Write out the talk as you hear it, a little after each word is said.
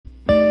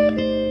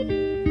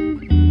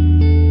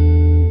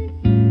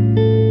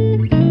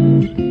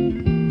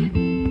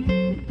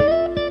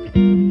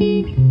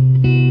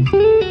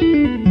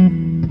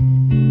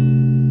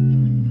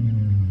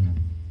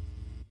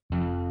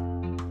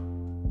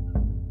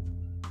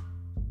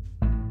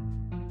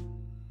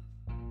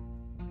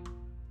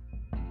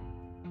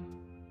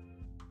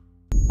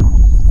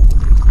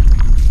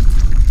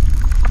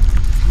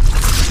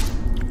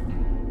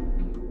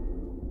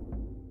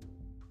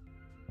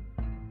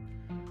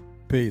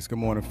Peace. Good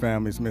morning,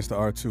 family. It's Mr.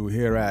 R2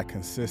 here at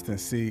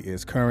Consistency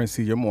is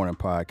Currency, your morning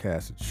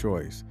podcast of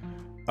choice.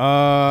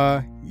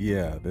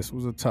 Yeah, this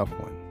was a tough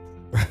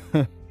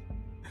one.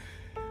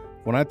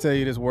 When I tell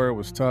you this word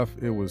was tough,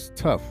 it was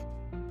tough.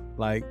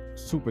 Like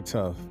super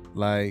tough.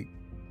 Like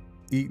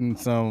eating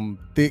some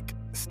thick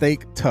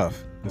steak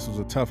tough. This was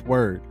a tough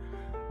word.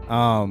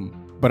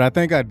 But I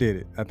think I did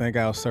it. I think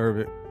I'll serve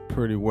it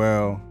pretty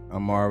well.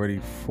 I'm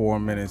already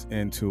 4 minutes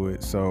into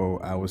it, so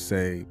I would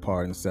say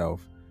pardon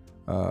self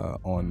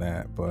on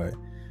that. But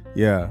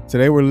yeah,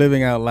 today we're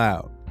living out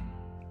loud.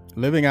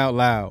 Living out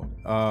loud.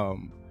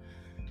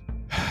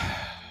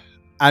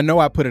 I know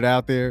I put it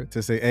out there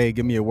to say, hey,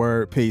 give me a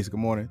word. Peace. Good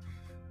morning,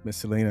 Miss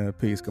Selena.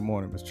 Peace. Good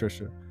morning, Miss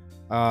Trisha.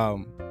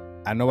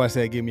 I know I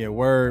said give me a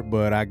word,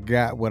 but I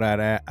got what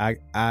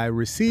I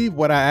received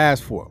what I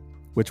asked for,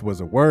 which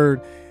was a word,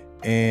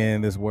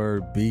 and this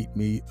word beat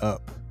me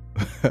up.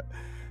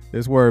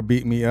 This word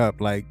beat me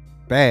up like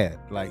bad,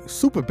 like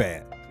super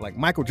bad, like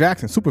Michael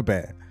Jackson, super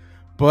bad.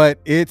 But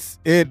it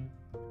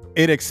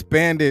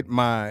expanded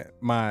my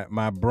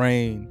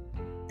brain,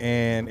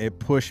 and it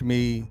pushed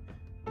me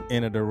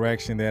in a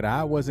direction that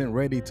I wasn't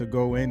ready to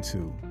go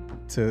into,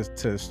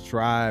 to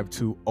strive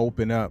to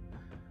open up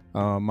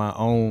my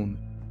own.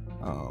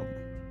 I'll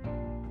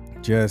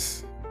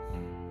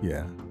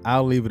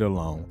leave it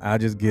alone. I'll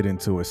just get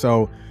into it.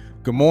 So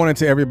good morning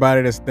to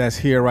everybody that's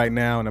here right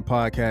now in the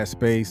podcast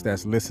space,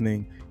 that's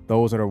listening,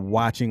 those that are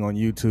watching on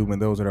YouTube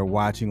and those that are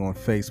watching on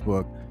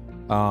Facebook.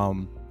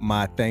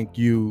 My thank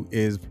you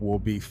will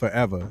be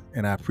forever,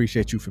 and I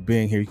appreciate you for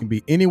being here. You can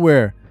be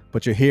anywhere,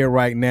 but you're here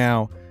right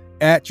now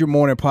at your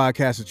morning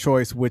podcast of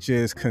choice, which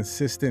is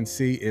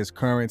Consistency is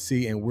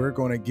Currency, and we're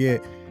going to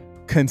get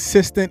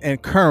consistent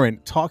and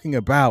current talking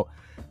about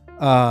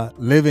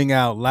living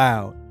out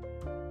loud.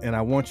 And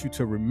I want you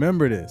to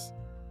remember this,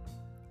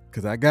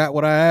 because I got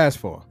what I asked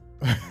for,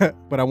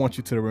 but I want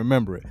you to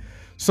remember it.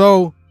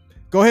 So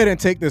go ahead and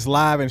take this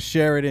live and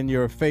share it in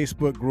your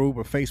Facebook group,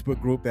 a Facebook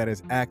group that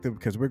is active,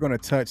 because we're going to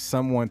touch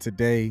someone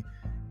today,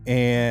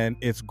 and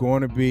it's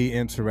going to be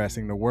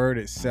interesting. The word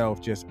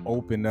itself just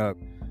opened up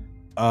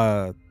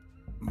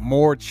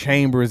more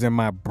chambers in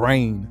my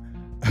brain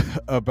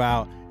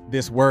about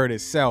this word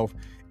itself.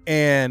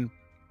 And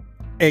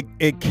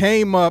it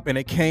came up and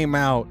it came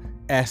out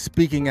as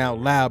speaking out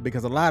loud,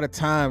 because a lot of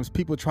times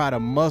people try to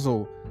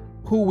muzzle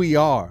who we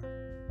are.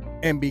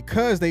 And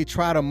because they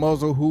try to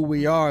muzzle who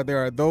we are, there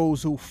are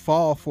those who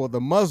fall for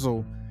the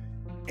muzzle,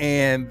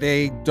 and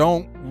they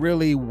don't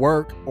really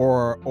work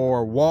or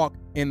walk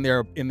in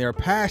their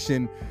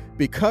passion,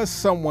 because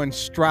someone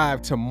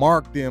strived to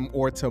mark them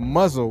or to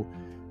muzzle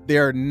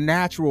their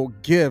natural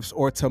gifts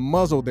or to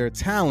muzzle their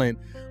talent.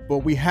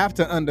 But we have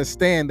to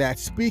understand that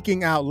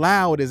speaking out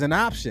loud is an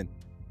option.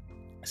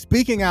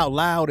 Speaking out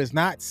loud is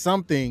not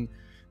something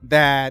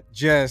that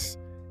just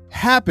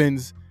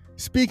happens.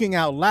 Speaking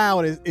out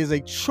loud is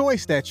a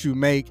choice that you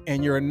make,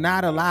 and you're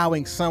not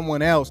allowing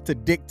someone else to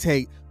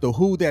dictate the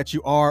who that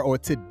you are, or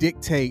to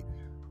dictate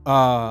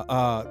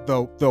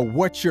the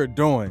what you're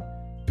doing.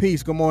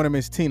 Peace. Good morning,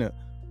 Miss Tina,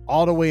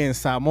 all the way in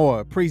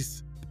Samoa.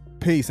 Peace,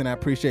 and I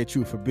appreciate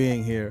you for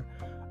being here.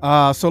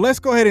 So let's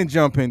go ahead and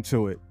jump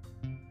into it.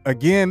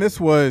 Again, this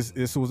was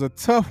a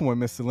tough one,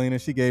 Miss Selena.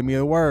 She gave me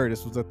a word.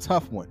 This was a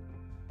tough one.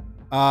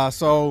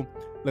 So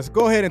let's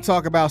go ahead and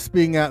talk about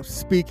speaking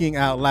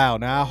out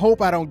loud. Now, I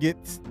hope I don't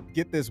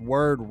get this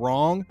word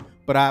wrong,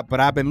 but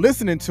I've been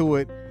listening to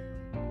it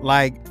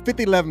like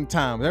 50-11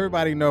 times.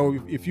 Everybody know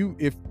if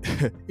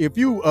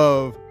you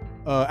of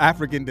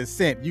African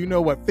descent, you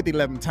know what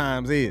 50-11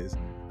 times is.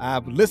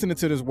 I've listened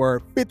to this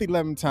word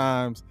 50-11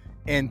 times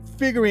and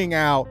figuring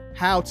out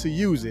how to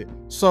use it.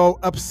 So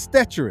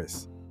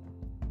obstetrics,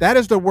 that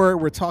is the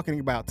word we're talking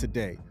about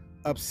today.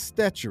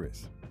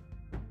 Obstetrics.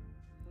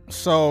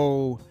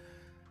 So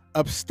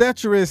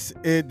obstetrics,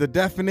 the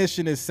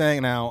definition is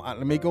saying, now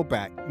let me go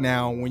back.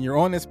 Now, when you're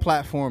on this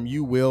platform,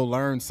 you will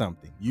learn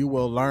something. You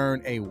will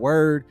learn a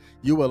word.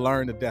 You will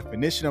learn the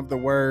definition of the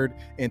word.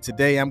 And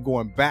today I'm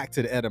going back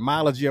to the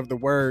etymology of the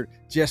word,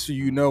 just so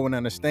you know and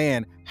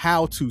understand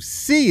how to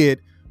see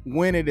it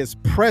when it is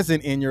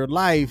present in your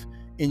life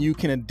and you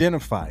can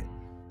identify it.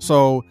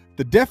 So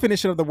the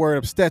definition of the word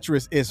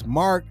obstetrics is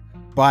marked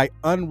by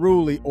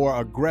unruly or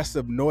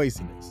aggressive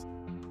noisiness.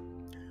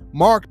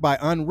 Marked by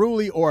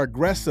unruly or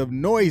aggressive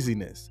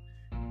noisiness.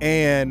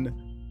 And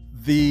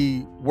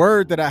the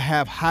word that I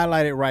have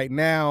highlighted right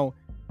now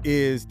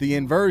is, the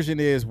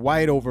inversion is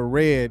white over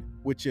red,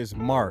 which is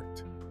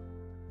marked.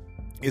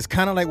 It's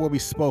kind of like what we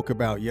spoke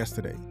about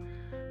yesterday.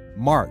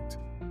 Marked.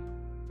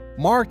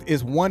 Marked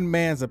is one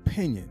man's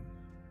opinion.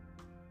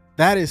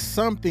 That is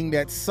something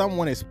that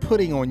someone is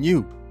putting on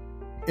you.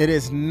 It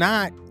is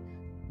not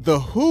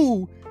the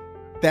who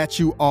that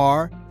you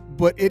are,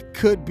 but it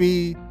could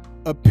be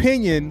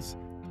opinions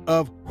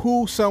of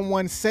who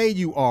someone say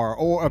you are,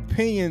 or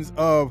opinions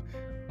of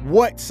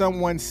what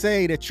someone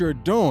say that you're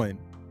doing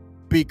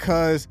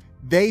because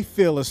they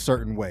feel a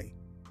certain way.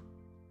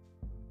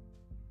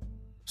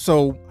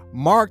 So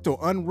marked or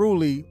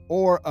unruly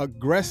or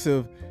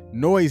aggressive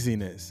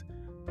noisiness.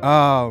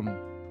 Um,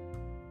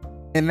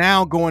 and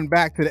now going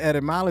back to the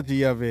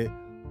etymology of it,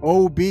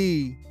 OB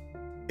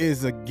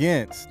is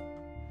against,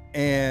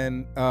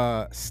 and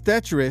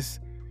steteris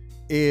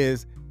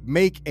is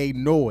make a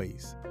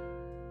noise.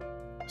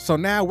 So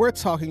now we're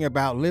talking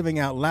about living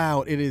out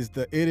loud. It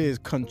is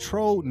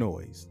controlled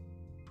noise.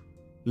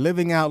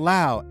 Living out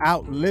loud,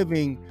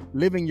 living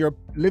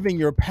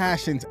your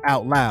passions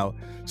out loud.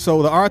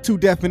 So the R2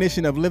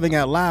 definition of living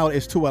out loud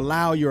is to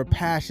allow your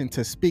passion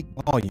to speak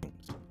volumes.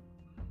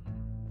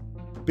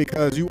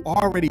 Because you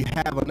already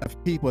have enough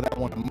people that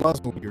want to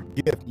muzzle your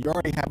gift. You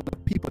already have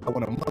enough people that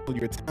want to muzzle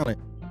your talent.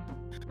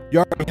 You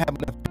already have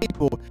enough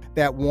people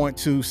that want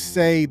to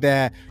say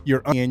that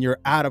you're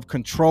out of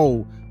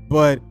control.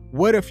 But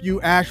what if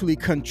you actually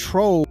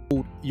controlled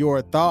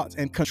your thoughts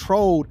and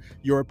controlled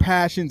your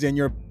passions, and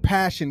your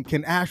passion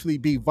can actually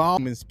be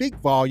volume and speak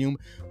volume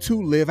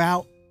to live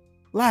out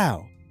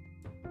loud?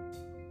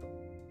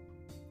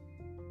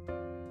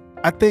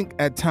 I think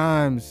at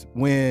times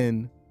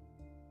when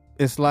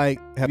it's like,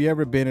 have you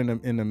ever been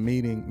in a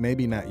meeting,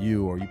 maybe not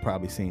you, or you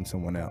probably seen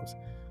someone else,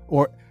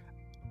 or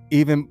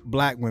even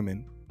black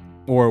women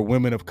or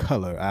women of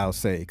color, I'll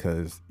say,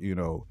 because, you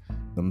know,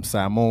 them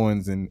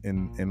Samoans and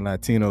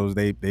Latinos,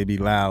 they be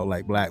loud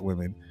like black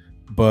women,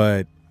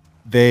 but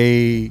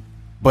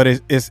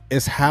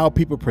it's how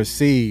people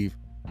perceive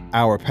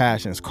our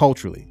passions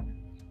culturally.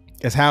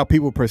 It's how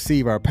people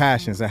perceive our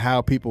passions and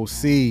how people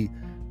see,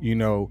 you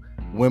know,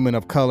 women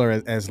of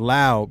color as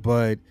loud,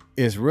 but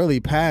it's really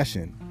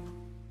passion.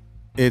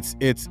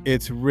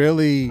 It's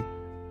really,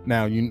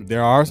 now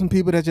there are some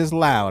people that just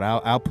loud.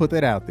 I'll put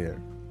that out there,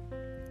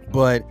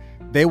 but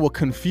they will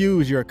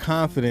confuse your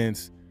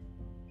confidence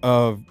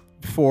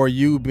for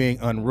you being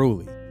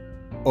unruly,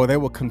 or they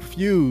will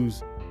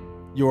confuse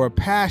your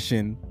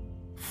passion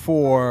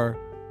and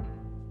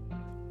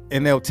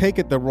they'll take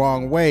it the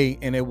wrong way,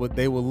 and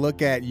they will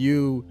look at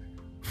you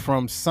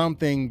from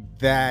something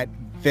that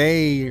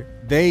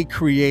they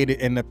created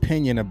an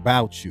opinion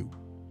about you.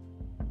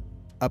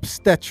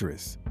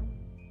 Obstetrics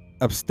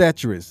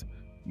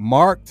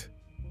marked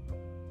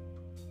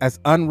as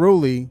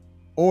unruly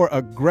or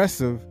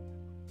aggressive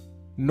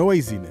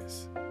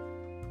noisiness.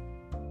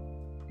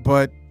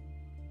 But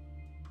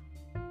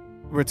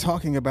we're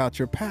talking about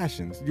your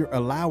passions. You're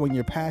allowing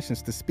your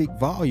passions to speak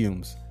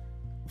volumes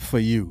for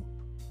you.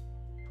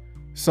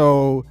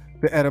 So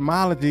the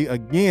etymology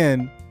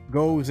again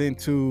goes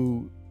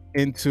into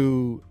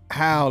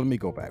how, let me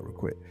go back real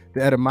quick.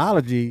 The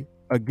etymology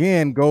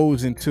again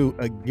goes into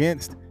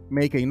against,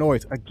 make a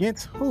noise.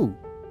 Against who?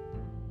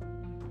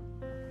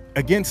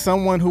 Against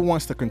someone who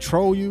wants to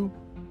control you,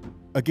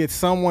 against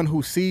someone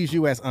who sees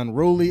you as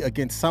unruly,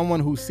 against someone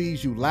who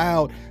sees you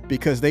loud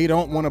because they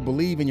don't want to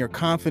believe in your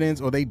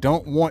confidence, or they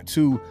don't want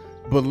to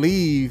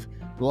believe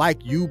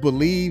like you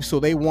believe, so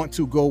they want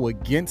to go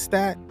against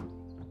that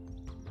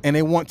and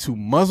they want to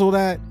muzzle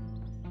that.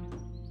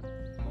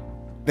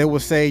 They will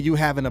say you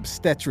have an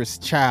obstetric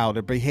child,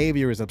 the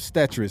behavior is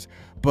obstetric.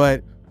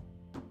 But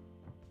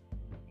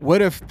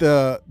what if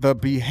the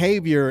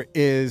behavior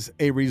is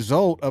a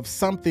result of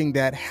something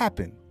that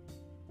happened?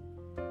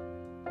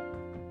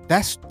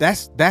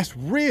 That's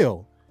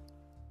real.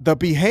 The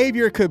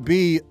behavior could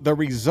be the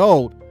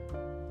result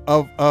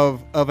of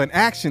an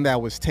action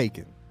that was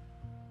taken.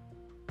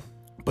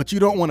 But you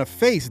don't want to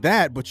face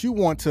that, but you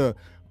want to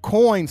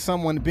coin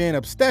someone being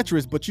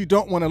obstetric, but you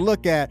don't want to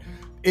look at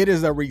it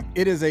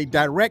is a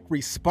direct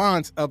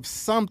response of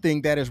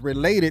something that is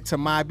related to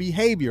my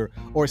behavior,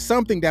 or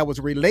something that was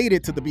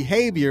related to the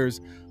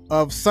behaviors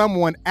of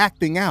someone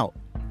acting out.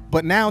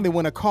 But now they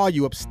want to call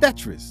you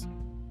obstetric,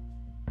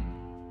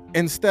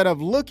 instead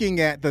of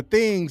looking at the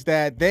things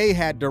that they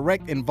had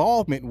direct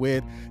involvement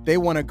with. They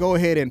want to go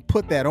ahead and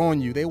put that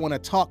on you. They want to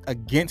talk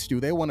against you.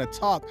 They want to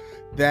talk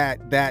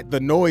that the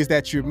noise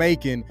that you're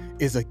making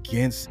is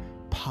against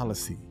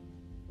policy.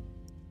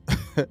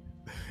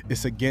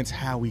 It's against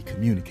how we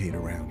communicate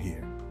around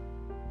here.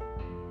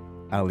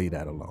 I'll leave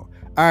that alone.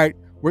 All right,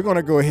 we're going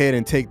to go ahead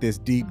and take this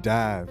deep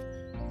dive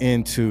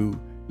into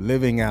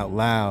living out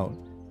loud.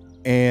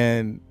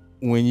 And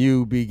when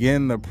you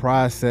begin the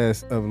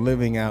process of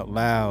living out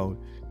loud,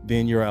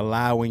 then you're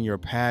allowing your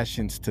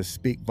passions to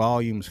speak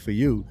volumes for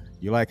you.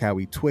 You like how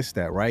we twist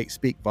that, right?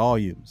 Speak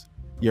volumes.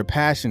 Your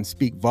passions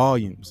speak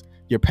volumes.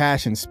 Your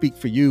passions speak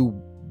for you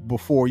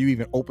before you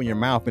even open your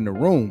mouth in the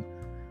room.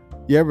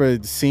 You ever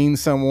seen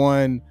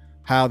someone,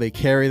 how they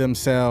carry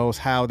themselves,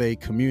 how they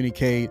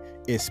communicate?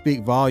 It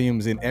speaks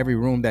volumes in every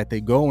room that they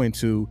go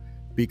into,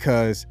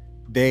 because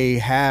they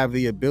have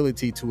the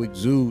ability to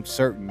exude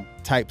certain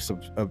types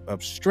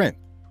of strength,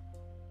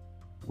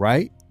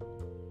 right?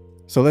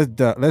 So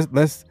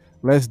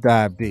let's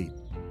dive deep.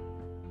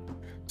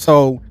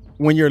 So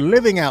when you're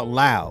living out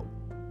loud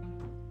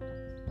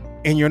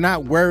and you're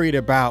not worried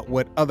about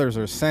what others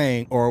are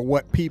saying or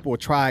what people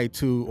try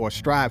to or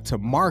strive to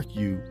mark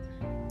you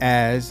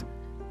as,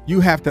 you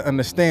have to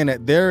understand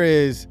that there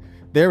is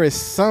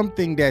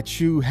something that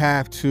you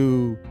have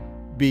to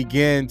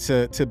begin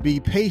to be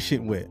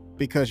patient with,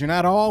 because you're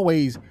not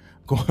always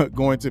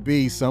going to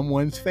be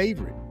someone's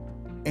favorite.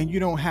 And you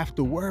don't have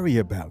to worry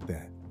about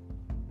that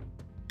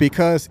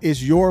because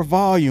it's your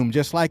volume,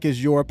 just like it's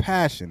your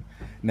passion.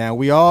 Now,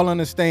 we all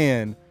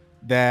understand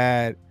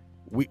that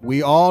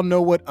we all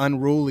know what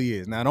unruly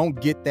is. Now, don't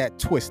get that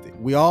twisted.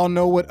 We all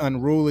know what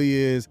unruly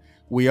is.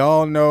 We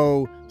all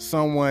know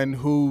someone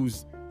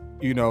who's,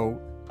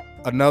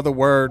 another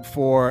word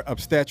for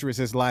obstreperous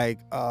is like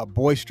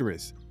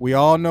boisterous. We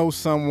all know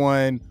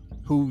someone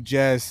who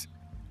just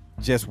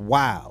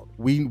wild.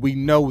 We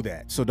know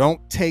that. So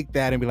don't take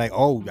that and be like,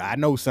 oh, I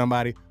know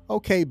somebody.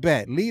 Okay,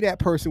 bet. Leave that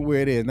person where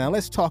it is. Now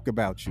let's talk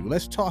about you.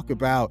 Let's talk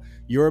about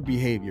your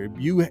behavior.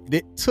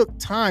 It took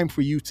time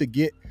for you to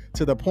get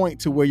to the point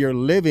to where you're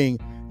living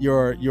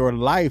your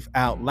life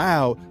out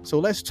loud. So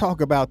let's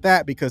talk about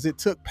that, because it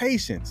took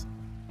patience.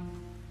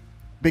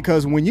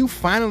 Because when you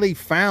finally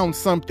found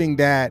something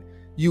that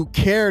you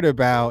cared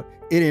about,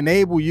 it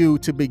enabled you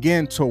to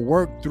begin to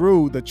work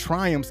through the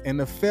triumphs and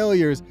the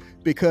failures,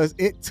 because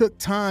it took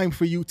time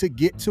for you to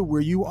get to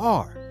where you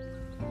are.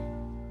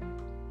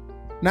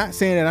 Not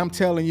saying that I'm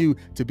telling you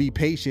to be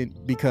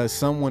patient because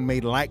someone may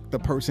like the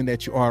person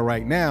that you are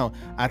right now.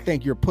 I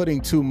think you're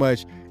putting too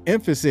much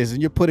emphasis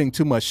and you're putting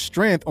too much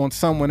strength on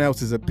someone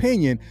else's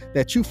opinion,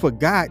 that you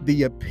forgot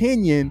the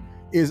opinion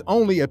is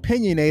only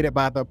opinionated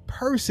by the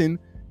person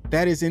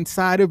that is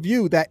inside of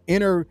you, that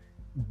inner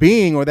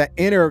being or that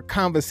inner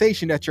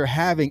conversation that you're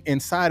having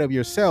inside of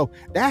yourself.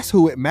 That's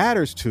who it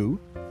matters to,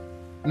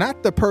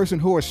 not the person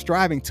who is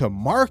striving to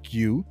mark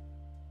you,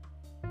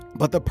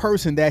 but the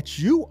person that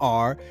you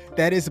are,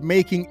 that is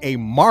making a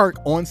mark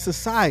on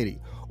society,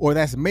 or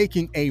that's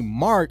making a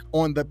mark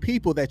on the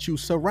people that you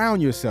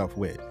surround yourself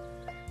with.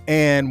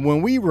 And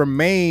when we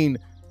remain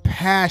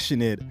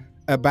passionate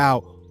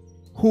about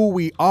who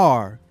we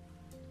are,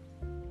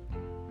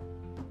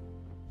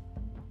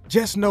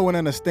 just know and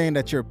understand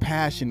that your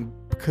passion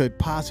could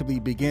possibly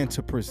begin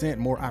to present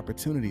more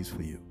opportunities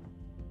for you.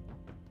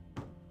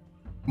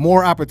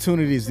 More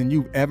opportunities than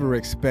you've ever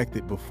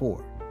expected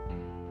before.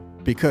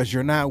 Because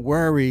you're not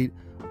worried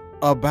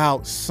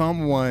about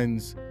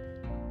someone's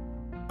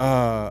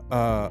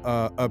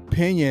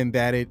opinion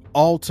that it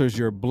alters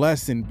your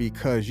blessing,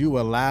 because you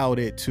allowed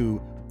it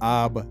to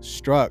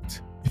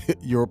obstruct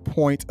your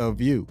point of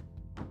view.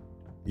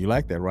 You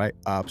like that, right?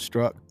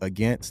 Obstruct,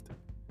 against.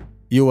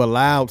 You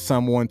allowed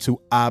someone to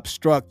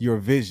obstruct your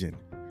vision.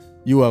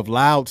 You have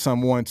allowed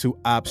someone to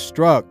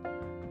obstruct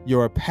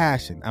your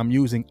passion. I'm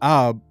using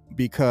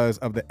because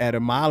of the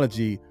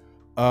etymology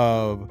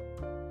of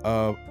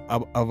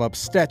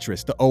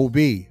obstetrics, the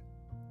OB,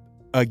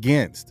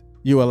 against.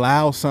 You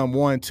allow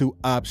someone to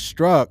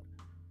obstruct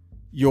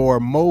your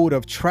mode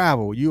of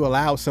travel. You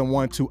allow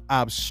someone to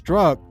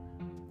obstruct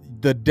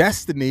the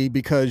destiny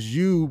because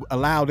you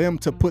allow them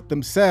to put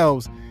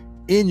themselves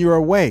in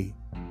your way.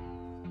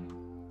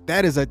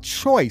 That is a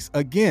choice.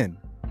 Again,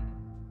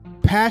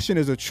 passion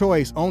is a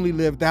choice only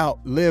lived out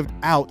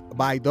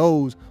by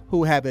those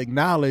who have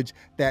acknowledged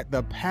that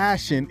the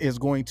passion is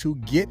going to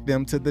get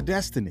them to the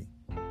destiny.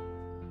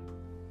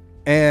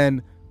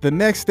 And the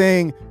next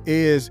thing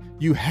is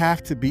you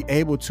have to be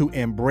able to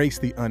embrace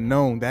the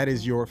unknown. That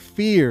is your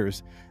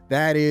fears.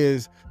 That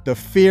is the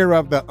fear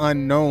of the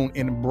unknown.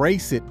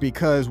 Embrace it,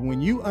 because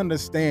when you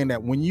understand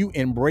that when you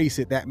embrace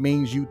it, that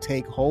means you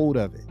take hold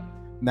of it,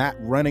 not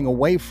running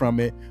away from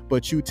it,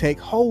 but you take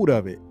hold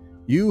of it.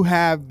 You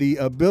have the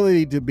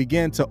ability to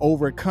begin to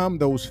overcome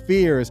those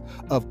fears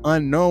of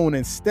unknown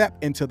and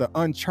step into the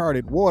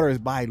uncharted waters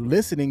by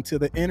listening to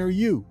the inner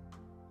you.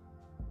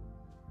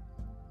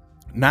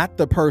 Not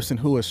the person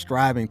who is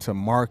striving to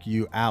mark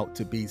you out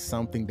to be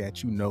something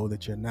that you know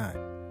that you're not.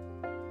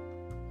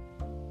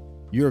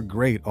 You're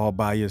great all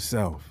by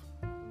yourself.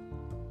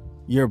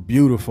 You're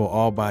beautiful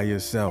all by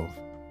yourself.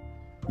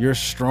 You're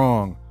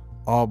strong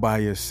all by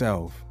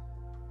yourself.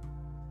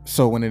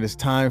 So when it is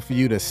time for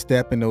you to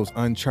step in those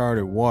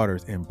uncharted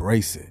waters,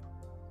 embrace it.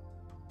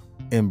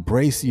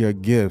 Embrace your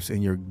gifts,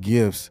 and your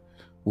gifts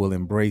will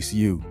embrace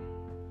you.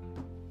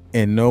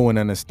 And know and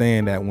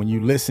understand that when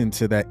you listen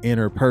to that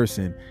inner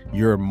person,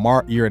 you're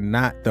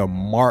not the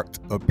marked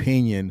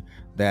opinion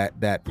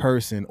that that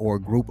person or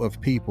group of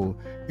people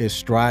is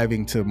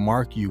striving to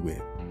mark you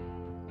with.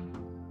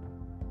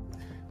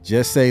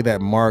 Just say that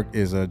mark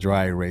is a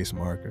dry erase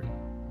marker.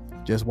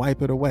 Just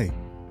wipe it away.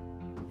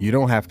 You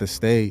don't have to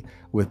stay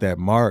with that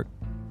mark.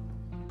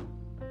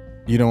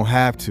 You don't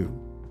have to,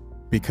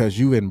 because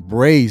you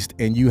embraced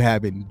and you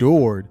have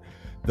endured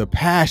the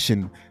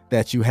passion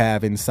that you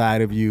have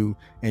inside of you,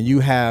 and you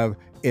have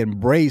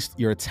embraced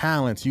your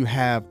talents. You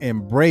have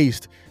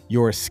embraced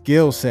your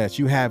skill sets.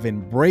 You have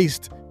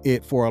embraced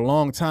it for a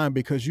long time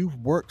because you've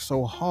worked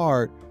so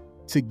hard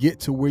to get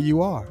to where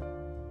you are,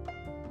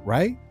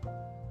 right?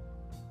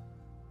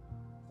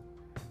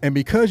 And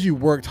because you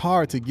worked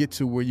hard to get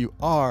to where you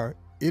are,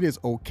 it is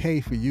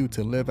okay for you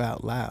to live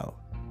out loud.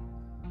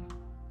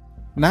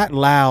 Not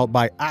loud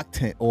by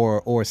octane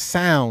or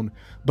sound,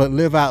 but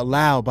live out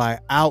loud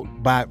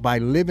by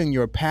living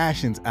your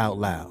passions out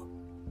loud.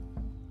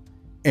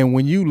 And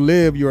when you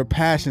live your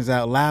passions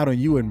out loud and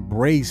you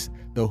embrace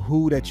the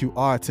who that you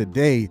are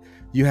today,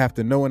 You have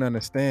to know and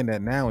understand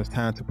that now it's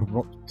time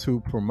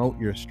to promote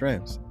your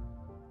strengths.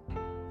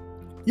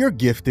 You're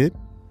gifted.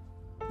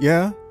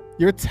 Yeah.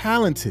 You're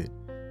talented.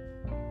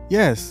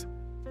 Yes.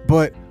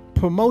 But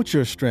promote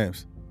your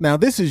strengths. Now,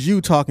 this is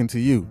you talking to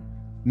you,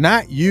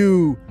 not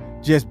you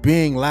just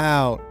being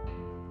loud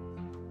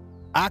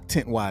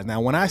octant wise.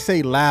 Now, when I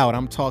say loud,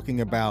 I'm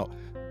talking about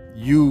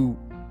you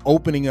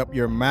opening up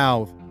your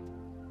mouth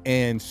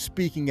and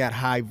speaking at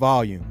high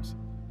volumes.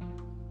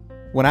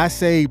 When I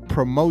say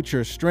promote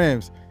your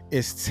strengths,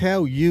 it's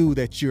tell you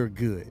that you're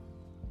good.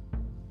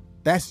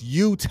 That's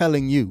you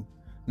telling you,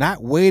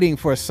 not waiting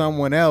for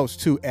someone else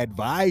to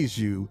advise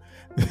you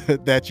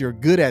that you're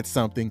good at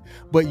something,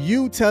 but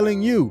you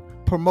telling you,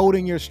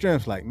 promoting your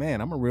strengths. Like,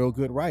 man, I'm a real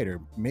good writer.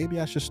 Maybe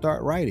I should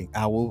start writing.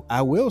 I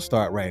will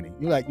start writing.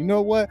 You're like, you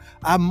know what?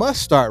 I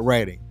must start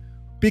writing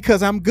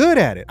because I'm good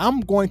at it.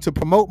 I'm going to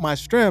promote my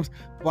strengths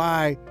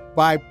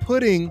by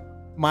putting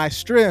my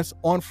strengths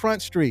on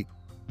Front Street.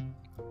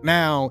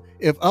 Now,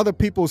 if other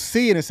people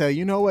see it and say,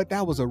 you know what,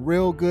 that was a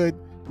real good,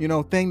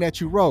 thing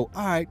that you wrote.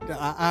 All right,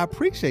 I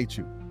appreciate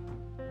you.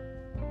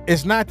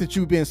 It's not that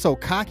you've been so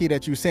cocky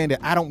that you're saying that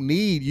I don't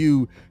need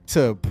you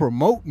to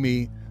promote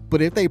me.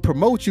 But if they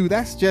promote you,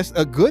 that's just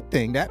a good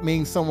thing. That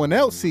means someone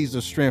else sees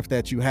the strength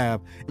that you have.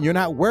 And you're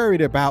not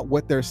worried about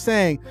what they're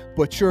saying,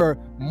 but you're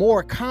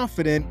more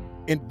confident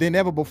than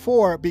ever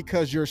before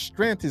because your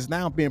strength is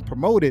now being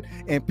promoted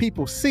and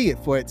people see it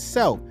for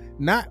itself,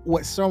 not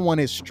what someone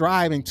is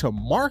striving to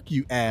mark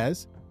you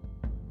as.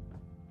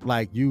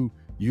 Like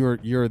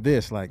you're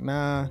this, like,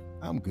 nah,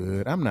 I'm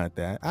good. I'm not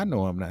that. I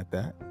know I'm not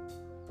that.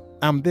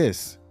 I'm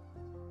this.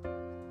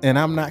 And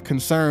I'm not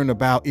concerned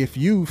about if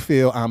you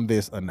feel I'm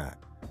this or not.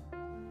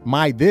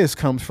 My this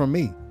comes from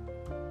me.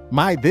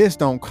 My this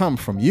don't come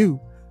from you.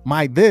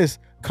 My this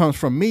comes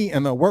from me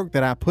and the work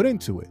that I put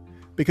into it.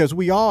 Because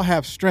we all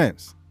have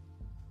strengths.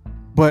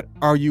 But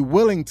are you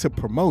willing to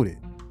promote it?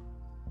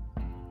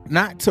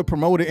 Not to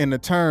promote it in the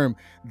term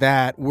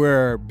that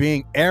we're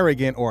being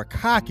arrogant or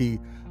cocky,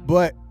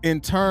 but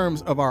in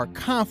terms of our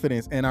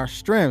confidence and our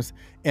strengths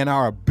and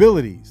our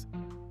abilities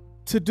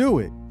to do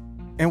it.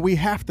 And we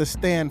have to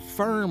stand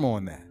firm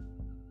on that.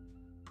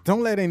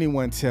 Don't let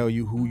anyone tell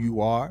you who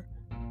you are.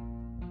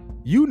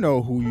 You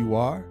know who you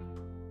are.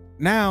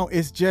 Now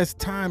it's just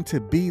time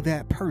to be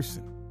that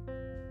person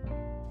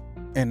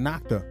and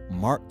not the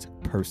marked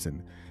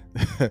person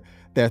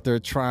that they're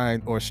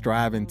trying or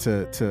striving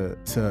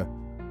to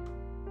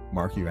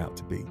mark you out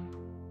to be.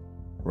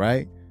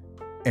 Right?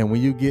 And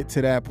when you get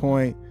to that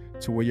point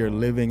to where you're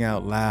living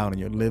out loud and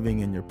you're living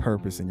in your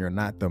purpose and you're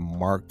not the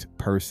marked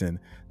person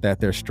that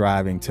they're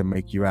striving to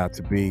make you out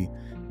to be,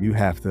 you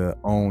have to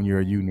own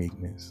your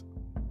uniqueness.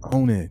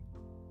 Own it.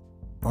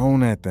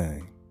 Own that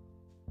thing.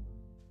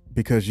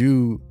 Because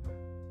you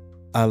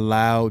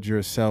allowed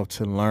yourself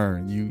to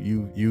learn.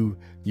 You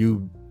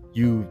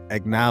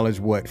acknowledge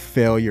what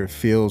failure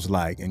feels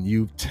like, and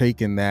you've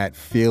taken that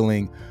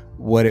feeling,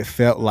 what it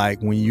felt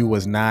like when you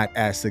was not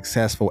as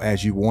successful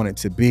as you wanted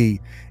to be,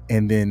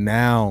 and then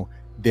now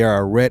there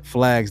are red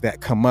flags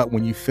that come up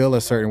when you feel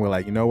a certain way.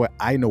 Like, you know what?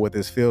 I know what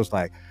this feels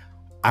like.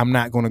 I'm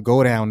not going to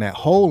go down that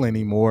hole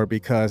anymore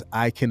because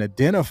I can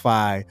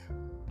identify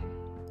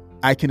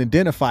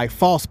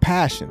false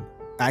passion.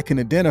 I can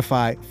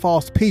identify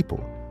false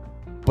people,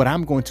 but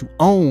I'm going to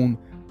own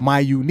my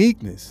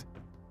uniqueness.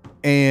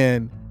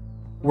 And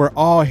we're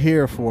all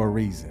here for a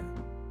reason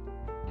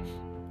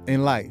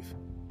in life,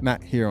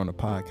 not here on the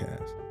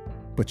podcast,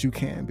 but you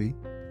can be,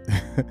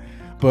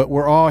 but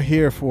we're all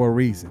here for a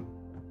reason.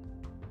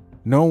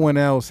 No one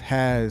else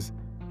has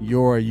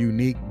your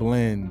unique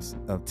blends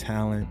of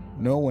talent.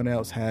 No one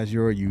else has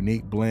your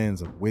unique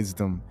blends of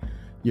wisdom,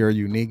 your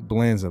unique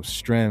blends of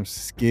strengths,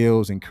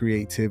 skills, and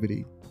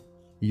creativity.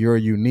 You're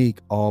unique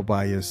all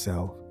by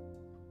yourself.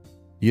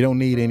 You don't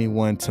need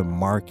anyone to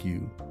mark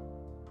you.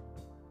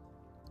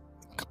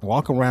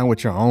 Walk around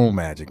with your own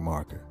magic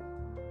marker.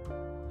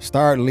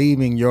 Start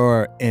leaving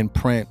your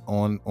imprint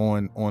on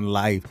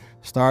life.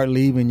 Start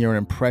leaving your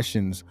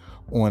impressions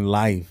on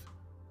life.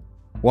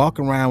 Walk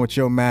around with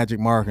your magic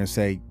marker and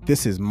say,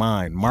 this is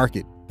mine. Mark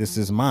it. This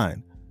is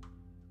mine.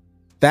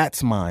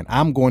 That's mine.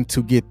 I'm going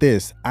to get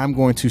this. I'm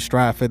going to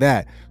strive for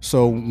that.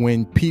 So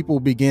when people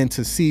begin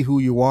to see who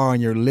you are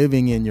and you're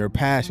living in your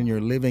passion, you're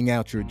living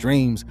out your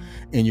dreams,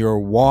 and you're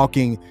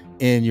walking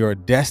in your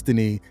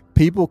destiny,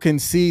 people can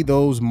see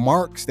those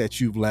marks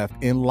that you've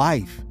left in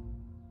life.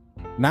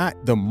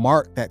 Not the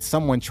mark that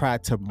someone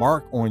tried to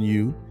mark on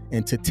you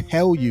and to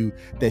tell you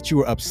that you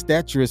were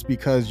obstreperous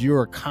because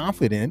you're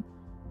confident.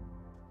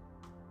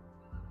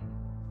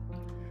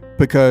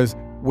 Because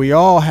we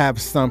all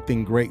have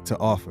something great to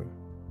offer.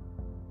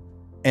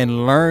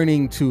 And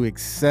learning to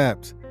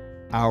accept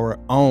our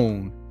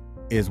own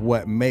is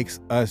what makes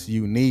us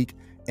unique.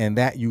 And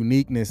that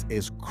uniqueness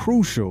is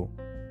crucial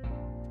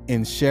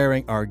in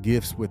sharing our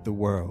gifts with the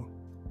world.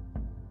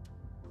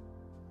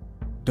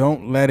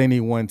 Don't let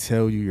anyone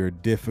tell you you're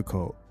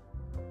difficult.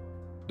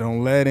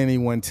 Don't let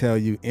anyone tell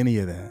you any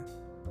of that.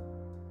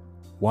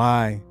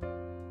 Why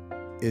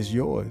is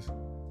yours?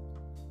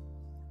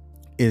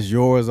 is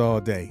yours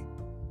all day.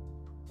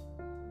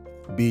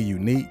 Be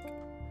unique,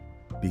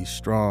 be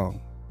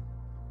strong,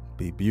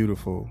 be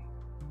beautiful,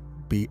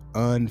 be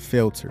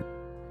unfiltered,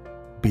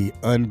 be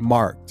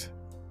unmarked,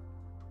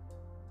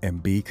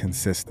 and be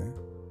consistent.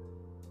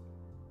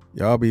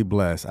 Y'all be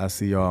blessed. I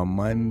see y'all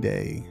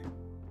Monday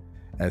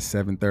at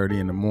 7:30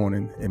 in the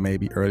morning. It may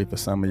be early for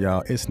some of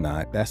y'all. It's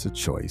not. That's a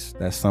choice.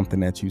 That's something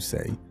that you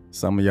say.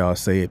 Some of y'all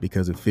say it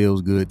because it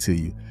feels good to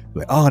you.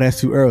 Like, oh, that's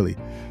too early.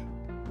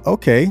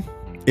 Okay,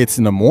 it's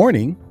in the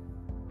morning,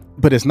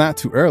 but it's not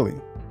too early.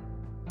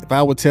 If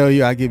I would tell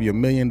you I give you $1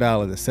 million at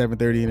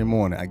 7:30 in the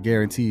morning, I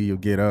guarantee you'll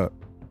get up.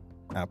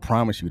 I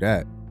promise you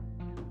that.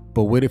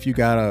 But what if you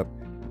got up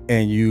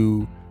and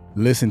you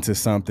listen to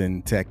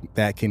something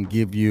that can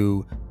give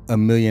you $1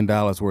 million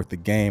worth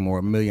of game,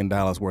 or $1 million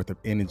worth of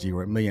energy,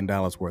 or $1 million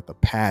worth of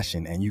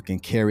passion, and you can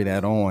carry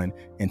that on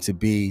and to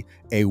be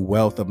a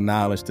wealth of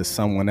knowledge to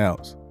someone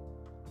else?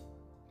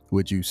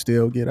 Would you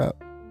still get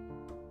up?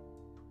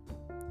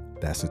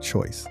 That's a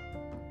choice.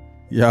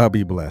 Y'all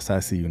be blessed. I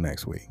see you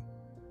next week.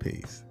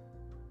 Peace.